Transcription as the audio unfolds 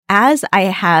as I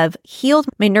have healed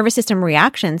my nervous system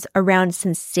reactions around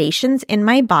sensations in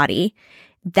my body,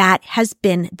 that has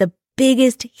been the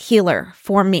biggest healer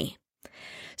for me.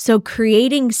 So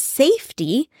creating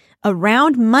safety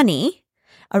around money,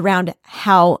 around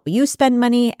how you spend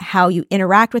money, how you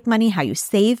interact with money, how you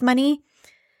save money,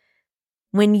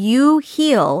 when you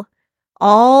heal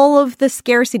all of the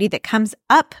scarcity that comes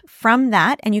up from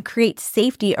that and you create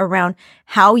safety around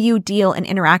how you deal and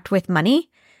interact with money,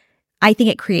 I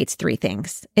think it creates three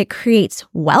things. It creates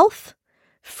wealth,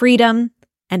 freedom,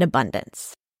 and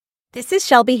abundance. This is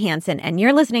Shelby Hansen, and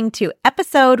you're listening to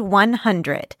episode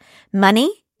 100,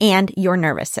 Money and Your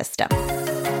Nervous System.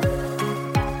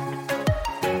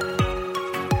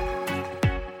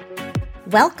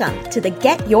 Welcome to the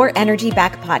Get Your Energy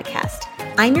Back podcast.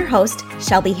 I'm your host,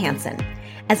 Shelby Hansen.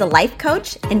 As a life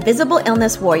coach, invisible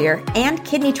illness warrior, and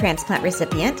kidney transplant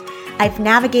recipient, I've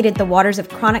navigated the waters of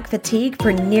chronic fatigue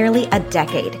for nearly a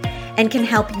decade and can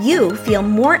help you feel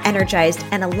more energized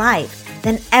and alive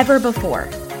than ever before.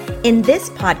 In this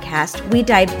podcast, we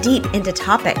dive deep into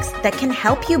topics that can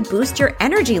help you boost your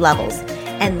energy levels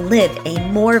and live a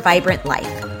more vibrant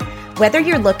life. Whether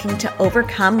you're looking to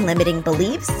overcome limiting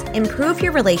beliefs, improve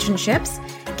your relationships,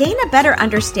 gain a better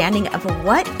understanding of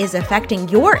what is affecting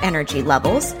your energy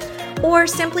levels, or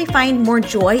simply find more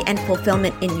joy and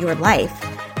fulfillment in your life,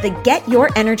 the Get Your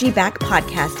Energy Back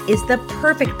podcast is the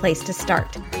perfect place to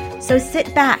start. So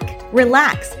sit back,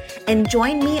 relax, and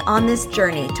join me on this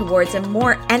journey towards a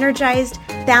more energized,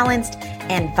 balanced,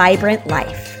 and vibrant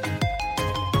life.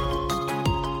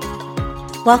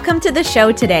 Welcome to the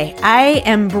show today. I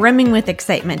am brimming with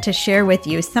excitement to share with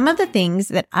you some of the things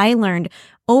that I learned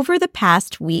over the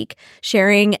past week,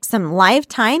 sharing some live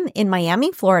time in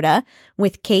Miami, Florida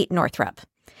with Kate Northrup.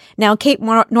 Now, Kate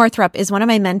Northrup is one of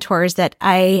my mentors that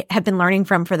I have been learning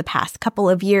from for the past couple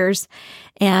of years,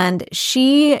 and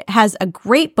she has a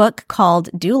great book called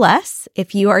Do Less.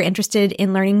 If you are interested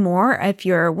in learning more, if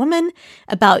you're a woman,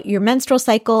 about your menstrual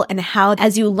cycle and how,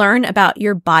 as you learn about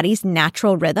your body's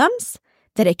natural rhythms,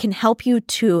 that it can help you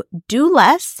to do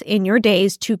less in your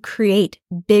days to create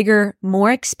bigger, more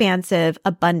expansive,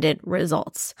 abundant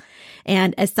results.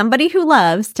 And as somebody who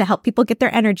loves to help people get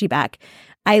their energy back,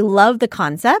 I love the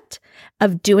concept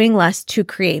of doing less to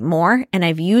create more. And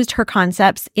I've used her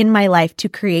concepts in my life to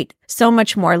create so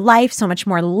much more life, so much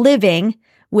more living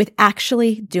with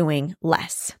actually doing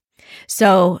less.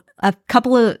 So a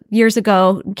couple of years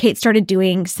ago, Kate started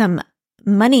doing some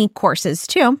money courses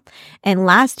too. And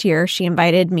last year, she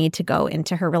invited me to go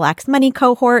into her Relaxed Money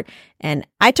cohort. And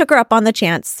I took her up on the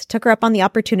chance, took her up on the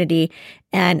opportunity,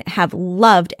 and have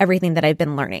loved everything that I've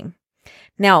been learning.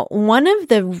 Now, one of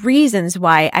the reasons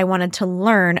why I wanted to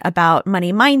learn about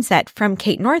money mindset from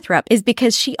Kate Northrup is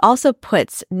because she also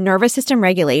puts nervous system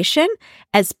regulation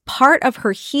as part of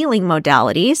her healing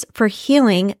modalities for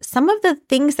healing some of the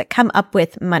things that come up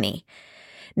with money.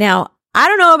 Now, I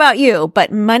don't know about you,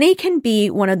 but money can be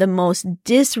one of the most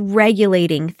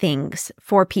dysregulating things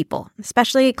for people,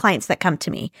 especially clients that come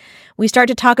to me. We start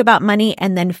to talk about money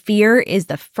and then fear is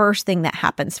the first thing that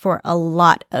happens for a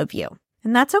lot of you.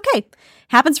 And that's okay.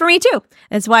 Happens for me too.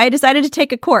 That's why I decided to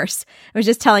take a course. I was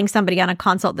just telling somebody on a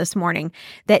consult this morning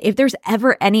that if there's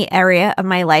ever any area of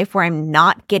my life where I'm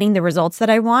not getting the results that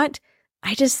I want,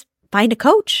 I just find a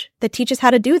coach that teaches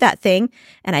how to do that thing.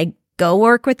 And I go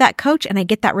work with that coach and I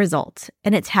get that result.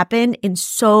 And it's happened in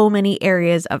so many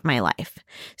areas of my life.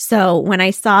 So when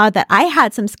I saw that I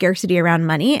had some scarcity around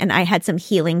money and I had some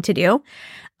healing to do,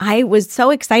 I was so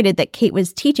excited that Kate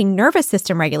was teaching nervous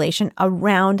system regulation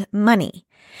around money.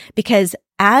 Because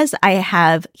as I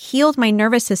have healed my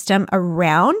nervous system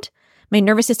reactions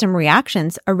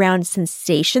around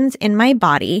sensations in my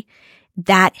body,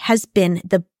 that has been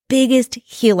the biggest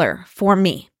healer for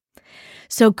me.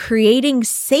 So creating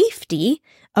safety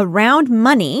around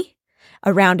money,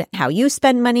 around how you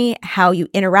spend money, how you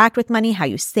interact with money, how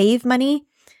you save money,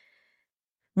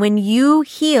 when you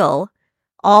heal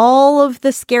all of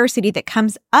the scarcity that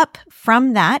comes up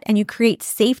from that and you create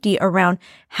safety around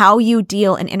how you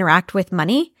deal and interact with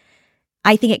money,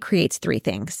 I think it creates three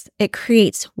things. It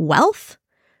creates wealth,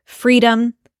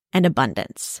 freedom, and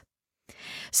abundance.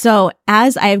 So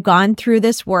as I've gone through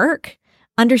this work,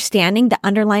 understanding the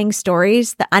underlying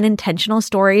stories, the unintentional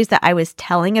stories that I was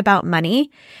telling about money,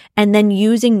 and then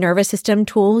using nervous system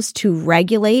tools to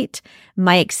regulate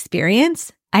my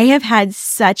experience, I have had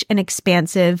such an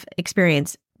expansive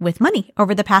experience with money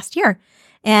over the past year.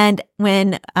 And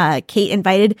when Kate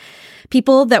invited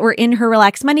people that were in her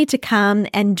Relaxed Money to come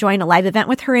and join a live event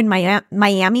with her in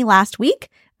Miami last week,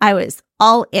 I was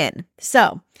all in.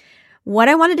 So what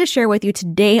I wanted to share with you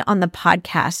today on the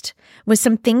podcast was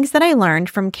some things that I learned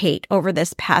from Kate over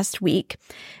this past week,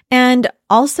 and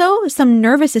also some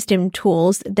nervous system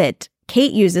tools that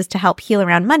Kate uses to help heal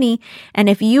around money. And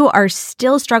if you are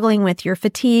still struggling with your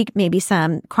fatigue, maybe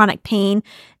some chronic pain,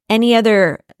 any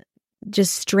other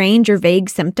just strange or vague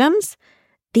symptoms,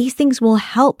 these things will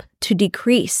help to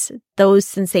decrease those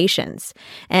sensations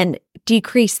and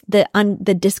decrease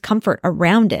the discomfort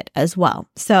around it as well.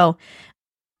 So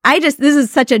this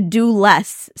is such a do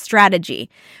less strategy.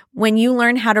 When you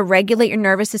learn how to regulate your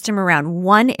nervous system around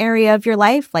one area of your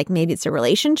life, like maybe it's a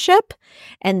relationship,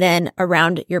 and then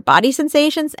around your body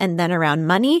sensations, and then around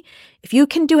money, if you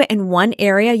can do it in one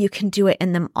area, you can do it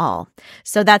in them all.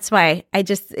 So that's why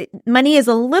money is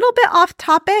a little bit off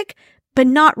topic, but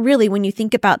not really when you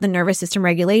think about the nervous system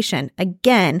regulation.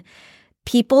 Again,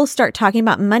 people start talking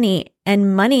about money,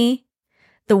 and money,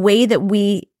 the way that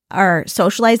we are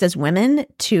socialized as women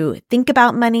to think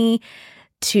about money,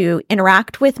 to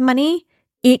interact with money,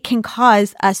 it can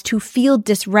cause us to feel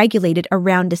dysregulated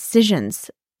around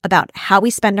decisions about how we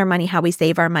spend our money, how we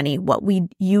save our money, what we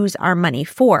use our money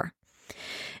for.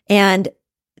 And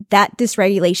that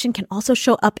dysregulation can also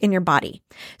show up in your body.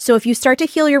 So if you start to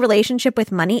heal your relationship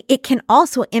with money, it can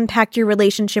also impact your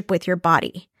relationship with your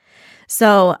body.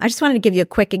 So I just wanted to give you a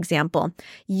quick example.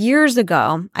 Years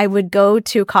ago, I would go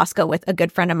to Costco with a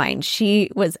good friend of mine. She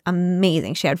was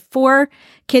amazing. She had 4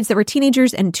 kids that were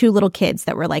teenagers and 2 little kids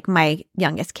that were like my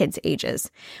youngest kids' ages.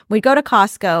 We'd go to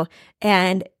Costco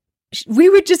and we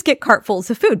would just get cartfuls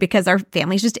of food because our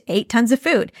families just ate tons of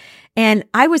food. And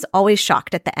I was always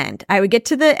shocked at the end. I would get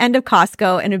to the end of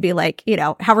Costco and it'd be like,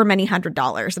 however many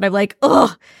 $100s. And I'm like,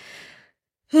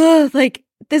 like,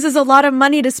 this is a lot of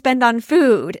money to spend on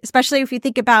food, especially if you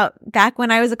think about back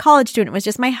when I was a college student. It was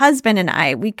just my husband and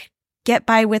I. We could get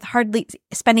by with hardly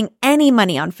spending any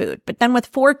money on food. But then with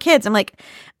 4 kids, I'm like,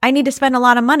 I need to spend a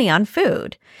lot of money on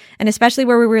food. And especially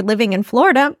where we were living in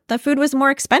Florida, the food was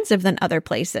more expensive than other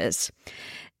places.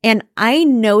 And I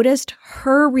noticed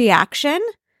her reaction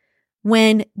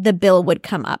when the bill would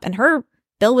come up. And her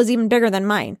bill was even bigger than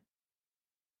mine.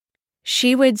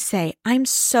 She would say, I'm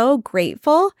so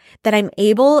grateful that I'm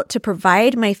able to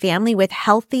provide my family with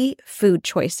healthy food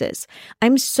choices.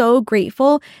 I'm so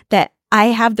grateful that I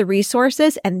have the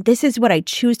resources and this is what I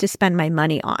choose to spend my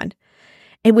money on.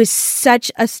 It was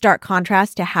such a stark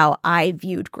contrast to how I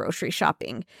viewed grocery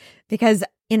shopping, because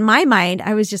in my mind,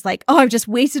 I was just like, I've just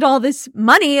wasted all this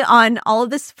money on all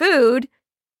of this food.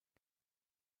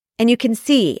 And you can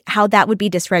see how that would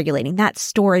be dysregulating. That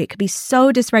story could be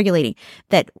so dysregulating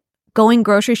that going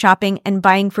grocery shopping and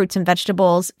buying fruits and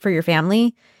vegetables for your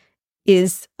family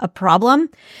is a problem.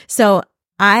 So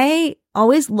I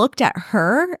always looked at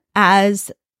her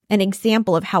as an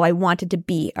example of how I wanted to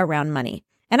be around money.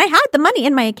 And I had the money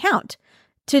in my account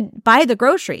to buy the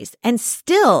groceries. And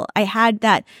still, I had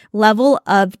that level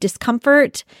of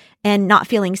discomfort and not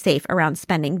feeling safe around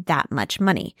spending that much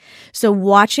money. So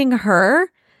watching her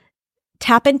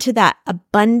tap into that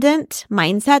abundant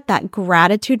mindset, that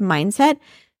gratitude mindset,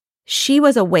 she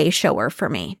was a way shower for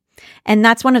me. And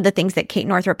that's one of the things that Kate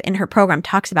Northrup in her program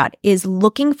talks about, is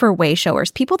looking for way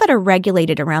showers, people that are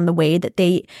regulated around the way that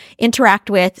they interact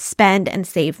with, spend, and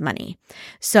save money.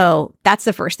 So that's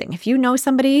the first thing. If you know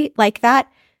somebody like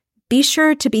that, be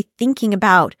sure to be thinking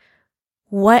about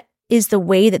what is the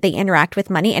way that they interact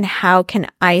with money and how can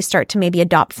I start to maybe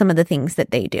adopt some of the things that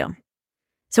they do.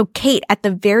 So Kate, at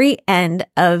the very end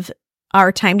of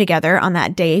our time together on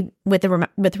that day with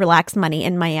Relaxed Money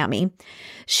in Miami,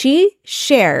 she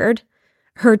shared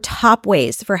her top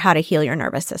ways for how to heal your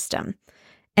nervous system.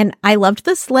 And I loved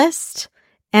this list,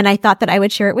 and I thought that I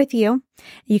would share it with you.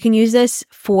 You can use this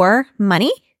for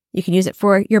money. You can use it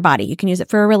for your body. You can use it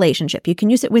for a relationship. You can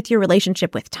use it with your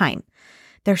relationship with time.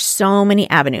 There's so many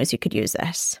avenues you could use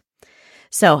this.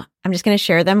 So I'm just going to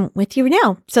share them with you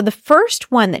now. So the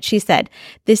first one that she said,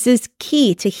 this is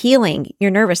key to healing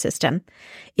your nervous system,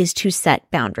 is to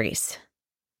set boundaries.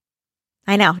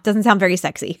 I know, it doesn't sound very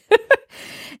sexy.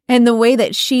 And the way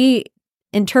that she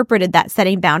interpreted that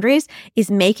setting boundaries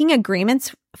is making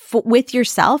agreements with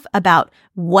yourself about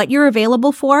what you're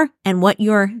available for and what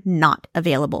you're not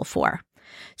available for.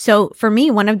 So for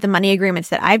me, one of the money agreements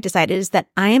that I've decided is that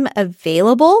I'm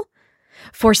available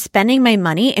for spending my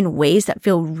money in ways that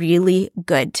feel really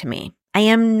good to me. I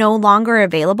am no longer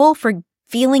available for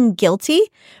feeling guilty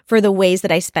for the ways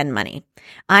that I spend money.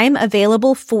 I'm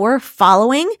available for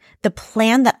following the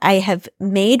plan that I have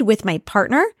made with my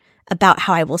partner about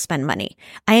how I will spend money.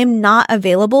 I am not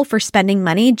available for spending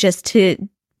money just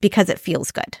because it feels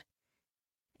good.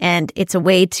 And it's a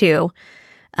way to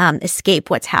escape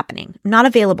what's happening. I'm not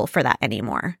available for that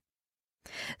anymore.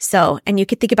 So, and you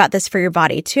could think about this for your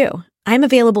body too. I'm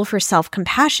available for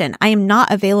self-compassion. I am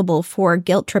not available for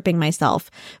guilt tripping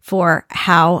myself for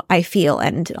how I feel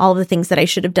and all the things that I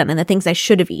should have done and the things I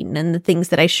should have eaten and the things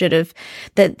that I should have,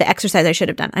 the exercise I should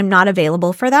have done. I'm not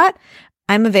available for that.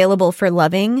 I'm available for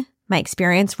loving my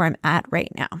experience where I'm at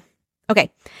right now.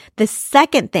 Okay. The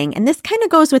second thing, and this kind of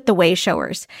goes with the way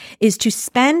showers, is to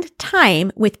spend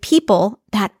time with people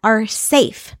that are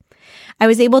safe. I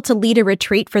was able to lead a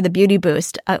retreat for the Beauty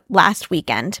Boost last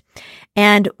weekend.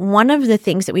 And one of the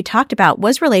things that we talked about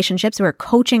was relationships. We were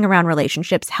coaching around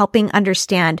relationships, helping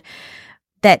understand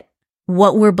that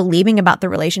what we're believing about the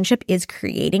relationship is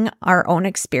creating our own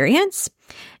experience.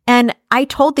 And I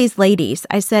told these ladies,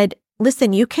 I said,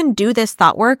 listen, you can do this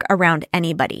thought work around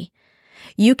anybody.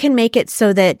 You can make it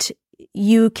so that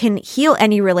you can heal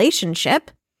any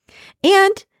relationship,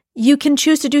 and you can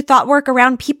choose to do thought work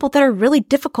around people that are really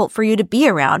difficult for you to be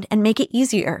around and make it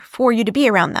easier for you to be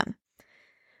around them.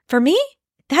 For me,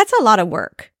 that's a lot of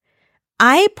work.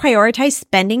 I prioritize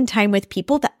spending time with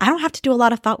people that I don't have to do a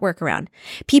lot of thought work around.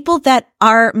 People that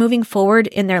are moving forward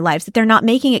in their lives, that they're not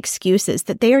making excuses,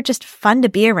 that they are just fun to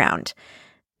be around.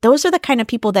 Those are the kind of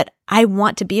people that I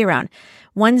want to be around.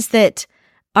 Ones that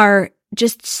are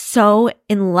just so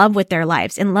in love with their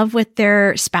lives, in love with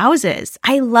their spouses.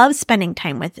 I love spending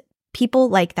time with people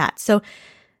like that. So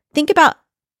think about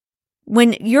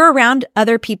when you're around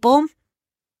other people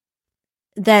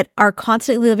that are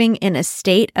constantly living in a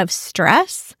state of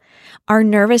stress, our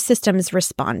nervous systems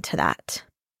respond to that.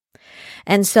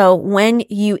 And so when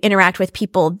you interact with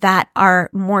people that are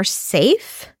more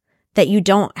safe, that you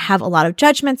don't have a lot of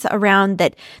judgments around,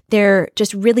 that they're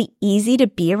just really easy to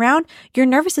be around, your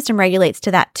nervous system regulates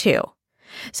to that too.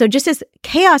 So just as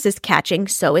chaos is catching,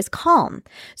 so is calm.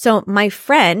 So my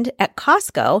friend at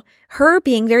Costco, her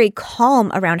being very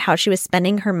calm around how she was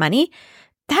spending her money,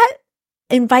 that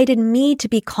invited me to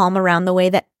be calm around the way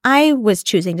that I was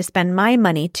choosing to spend my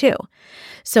money too.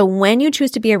 So when you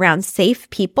choose to be around safe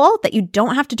people that you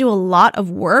don't have to do a lot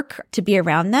of work to be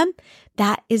around them,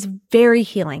 that is very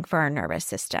healing for our nervous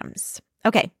systems.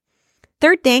 Okay.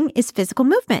 Third thing is physical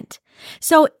movement.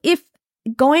 So if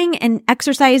going and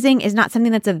exercising is not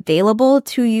something that's available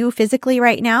to you physically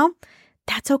right now,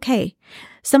 that's okay.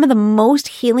 Some of the most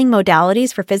healing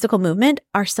modalities for physical movement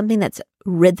are something that's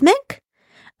rhythmic,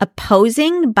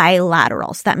 opposing,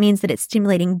 bilateral. So that means that it's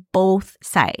stimulating both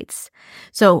sides.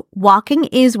 So walking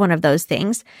is one of those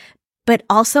things. But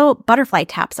also butterfly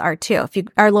taps are too. If you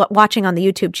are watching on the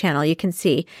YouTube channel, you can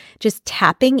see just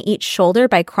tapping each shoulder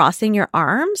by crossing your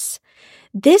arms.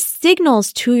 This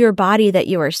signals to your body that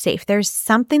you are safe. There's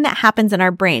something that happens in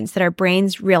our brains that our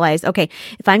brains realize, okay,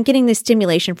 if I'm getting this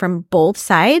stimulation from both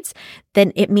sides,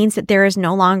 then it means that there is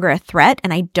no longer a threat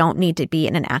and I don't need to be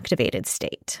in an activated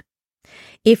state.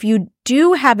 If you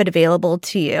do have it available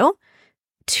to you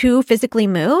to physically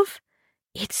move,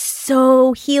 it's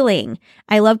so healing.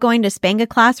 I love going to Spanga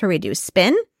class where we do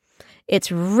spin. It's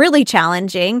really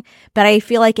challenging, but I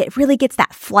feel like it really gets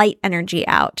that flight energy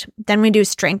out. Then we do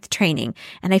strength training,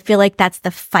 and I feel like that's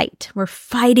the fight. We're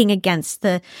fighting against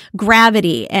the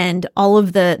gravity and all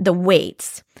of the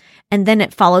weights. And then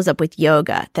it follows up with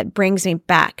yoga that brings me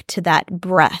back to that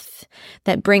breath,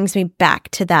 that brings me back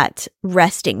to that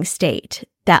resting state,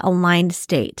 that aligned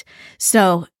state.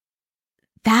 So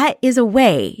that is a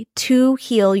way to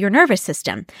heal your nervous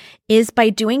system, is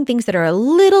by doing things that are a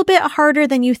little bit harder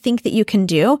than you think that you can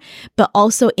do, but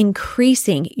also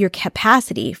increasing your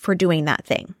capacity for doing that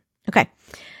thing. Okay.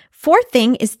 Fourth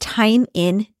thing is time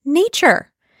in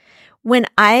nature. When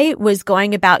I was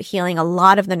going about healing a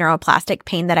lot of the neuroplastic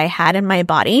pain that I had in my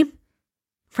body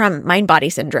from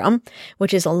mind-body syndrome,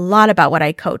 which is a lot about what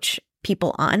I coach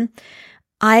people on,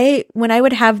 when I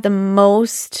would have the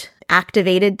most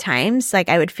activated times, like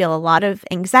I would feel a lot of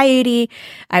anxiety.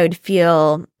 I would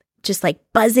feel just like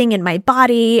buzzing in my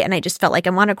body, and I just felt like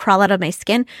I want to crawl out of my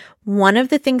skin. One of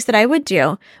the things that I would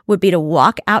do would be to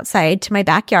walk outside to my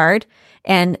backyard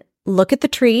and look at the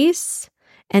trees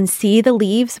and see the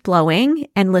leaves blowing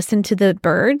and listen to the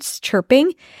birds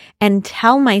chirping and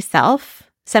send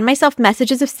myself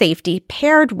messages of safety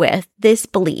paired with this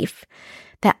belief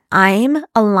that I'm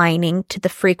aligning to the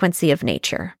frequency of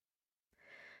nature.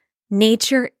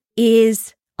 Nature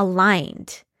is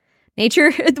aligned.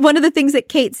 Nature, one of the things that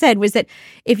Kate said was that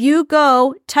if you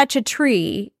go touch a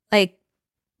tree, like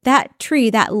that tree,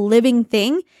 that living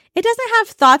thing, it doesn't have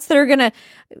thoughts that are going to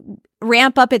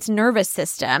ramp up its nervous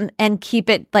system and keep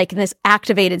it like in this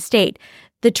activated state.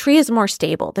 The tree is more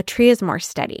stable. The tree is more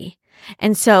steady.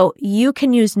 And so you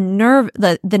can use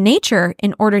the nature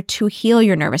in order to heal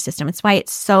your nervous system. It's why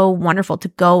it's so wonderful to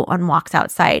go on walks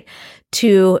outside,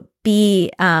 to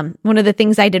one of the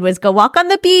things I did was go walk on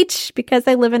the beach because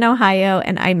I live in Ohio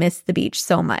and I miss the beach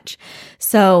so much.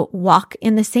 So walk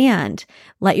in the sand,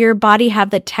 let your body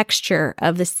have the texture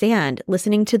of the sand,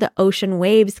 listening to the ocean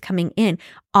waves coming in.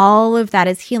 All of that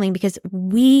is healing because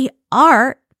we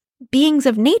are beings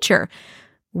of nature.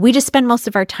 We just spend most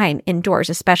of our time indoors,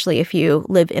 especially if you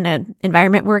live in an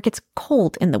environment where it gets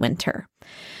cold in the winter.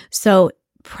 So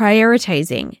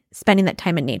prioritizing spending that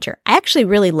time in nature. I actually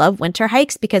really love winter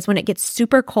hikes because when it gets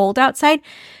super cold outside,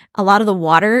 a lot of the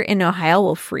water in Ohio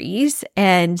will freeze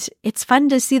and it's fun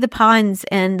to see the ponds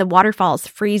and the waterfalls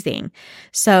freezing.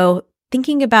 So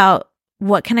thinking about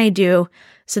what can I do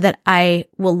so that I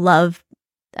will love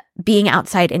being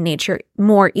outside in nature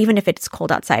more, even if it's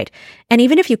cold outside. And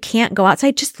even if you can't go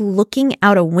outside, just looking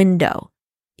out a window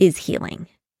is healing.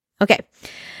 Okay.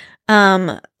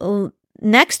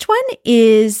 Next one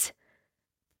is,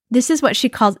 this is what she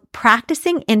calls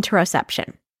practicing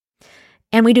interoception.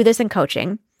 And we do this in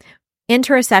coaching.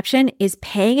 Interoception is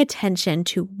paying attention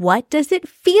to what does it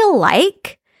feel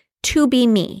like to be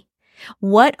me?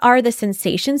 What are the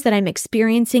sensations that I'm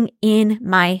experiencing in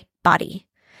my body?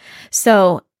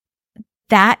 So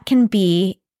that can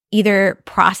be either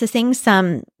processing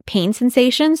some pain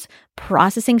sensations,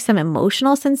 processing some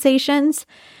emotional sensations,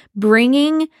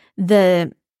 bringing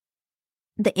the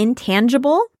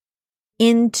intangible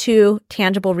into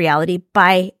tangible reality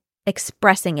by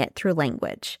expressing it through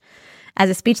language. As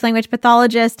a speech language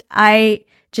pathologist, I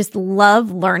just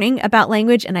love learning about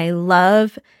language, and I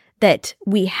love that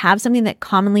we have something that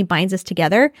commonly binds us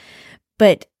together,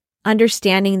 but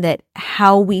understanding that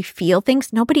how we feel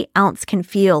things, nobody else can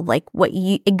feel like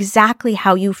exactly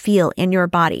how you feel in your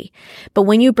body. But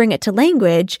when you bring it to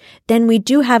language, then we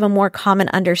do have a more common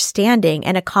understanding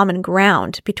and a common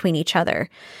ground between each other.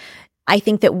 I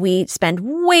think that we spend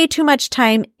way too much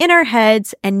time in our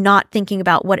heads and not thinking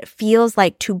about what it feels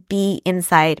like to be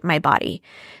inside my body.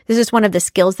 This is one of the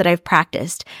skills that I've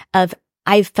practiced of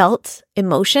I've felt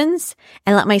emotions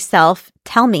and let myself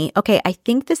tell me, okay, I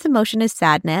think this emotion is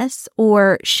sadness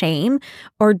or shame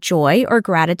or joy or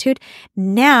gratitude.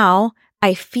 Now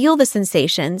I feel the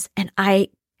sensations and I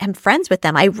am friends with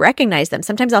them. I recognize them.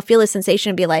 Sometimes I'll feel a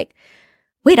sensation and be like,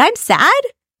 wait, I'm sad?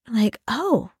 I'm like,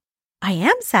 oh, I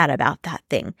am sad about that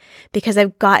thing because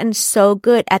I've gotten so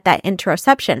good at that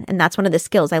interoception. And that's one of the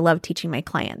skills I love teaching my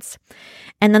clients.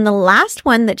 And then the last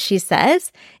one that she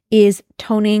says is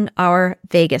toning our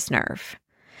vagus nerve.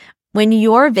 When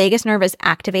your vagus nerve is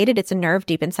activated, it's a nerve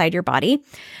deep inside your body.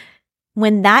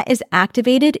 When that is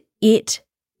activated, it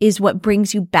is what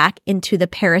brings you back into the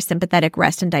parasympathetic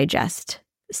rest and digest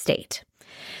state.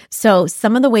 So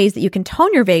some of the ways that you can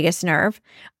tone your vagus nerve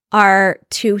are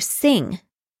to sing,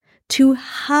 to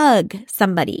hug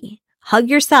somebody, hug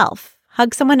yourself,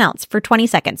 hug someone else for 20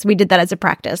 seconds. We did that as a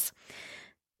practice.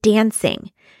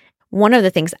 Dancing. One of the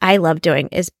things I love doing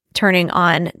is turning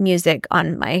on music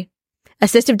on my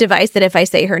assistive device that if I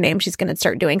say her name, she's going to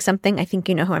start doing something. I think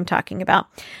you know who I'm talking about.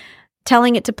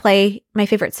 Telling it to play my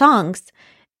favorite songs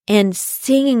and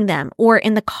singing them, or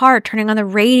in the car, turning on the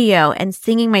radio and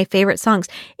singing my favorite songs.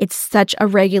 It's such a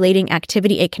regulating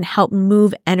activity. It can help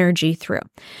move energy through.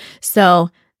 So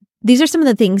these are some of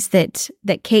the things that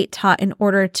Kate taught in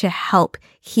order to help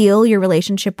heal your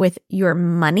relationship with your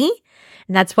money.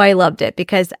 And that's why I loved it,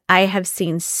 because I have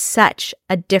seen such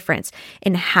a difference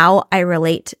in how I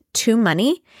relate to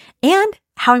money and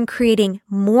how I'm creating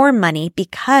more money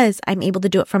because I'm able to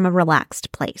do it from a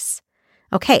relaxed place.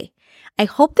 Okay, I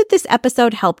hope that this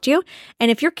episode helped you.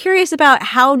 And if you're curious about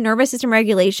how nervous system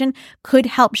regulation could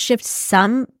help shift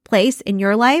some place in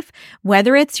your life,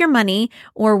 whether it's your money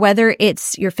or whether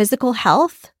it's your physical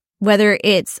health, whether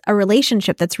it's a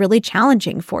relationship that's really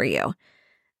challenging for you,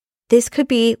 this could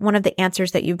be one of the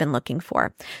answers that you've been looking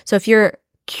for. So if you're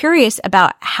curious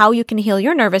about how you can heal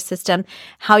your nervous system,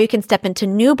 how you can step into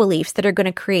new beliefs that are going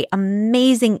to create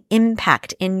amazing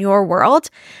impact in your world,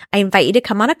 I invite you to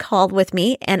come on a call with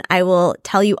me and I will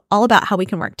tell you all about how we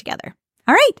can work together.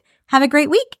 All right. Have a great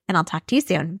week and I'll talk to you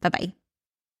soon. Bye-bye.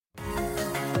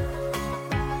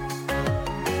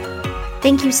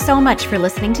 Thank you so much for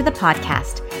listening to the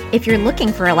podcast. If you're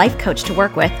looking for a life coach to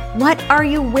work with, what are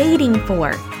you waiting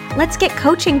for? Let's get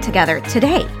coaching together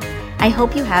today. I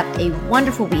hope you have a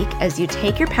wonderful week as you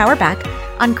take your power back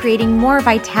on creating more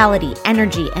vitality,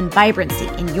 energy, and vibrancy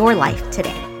in your life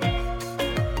today.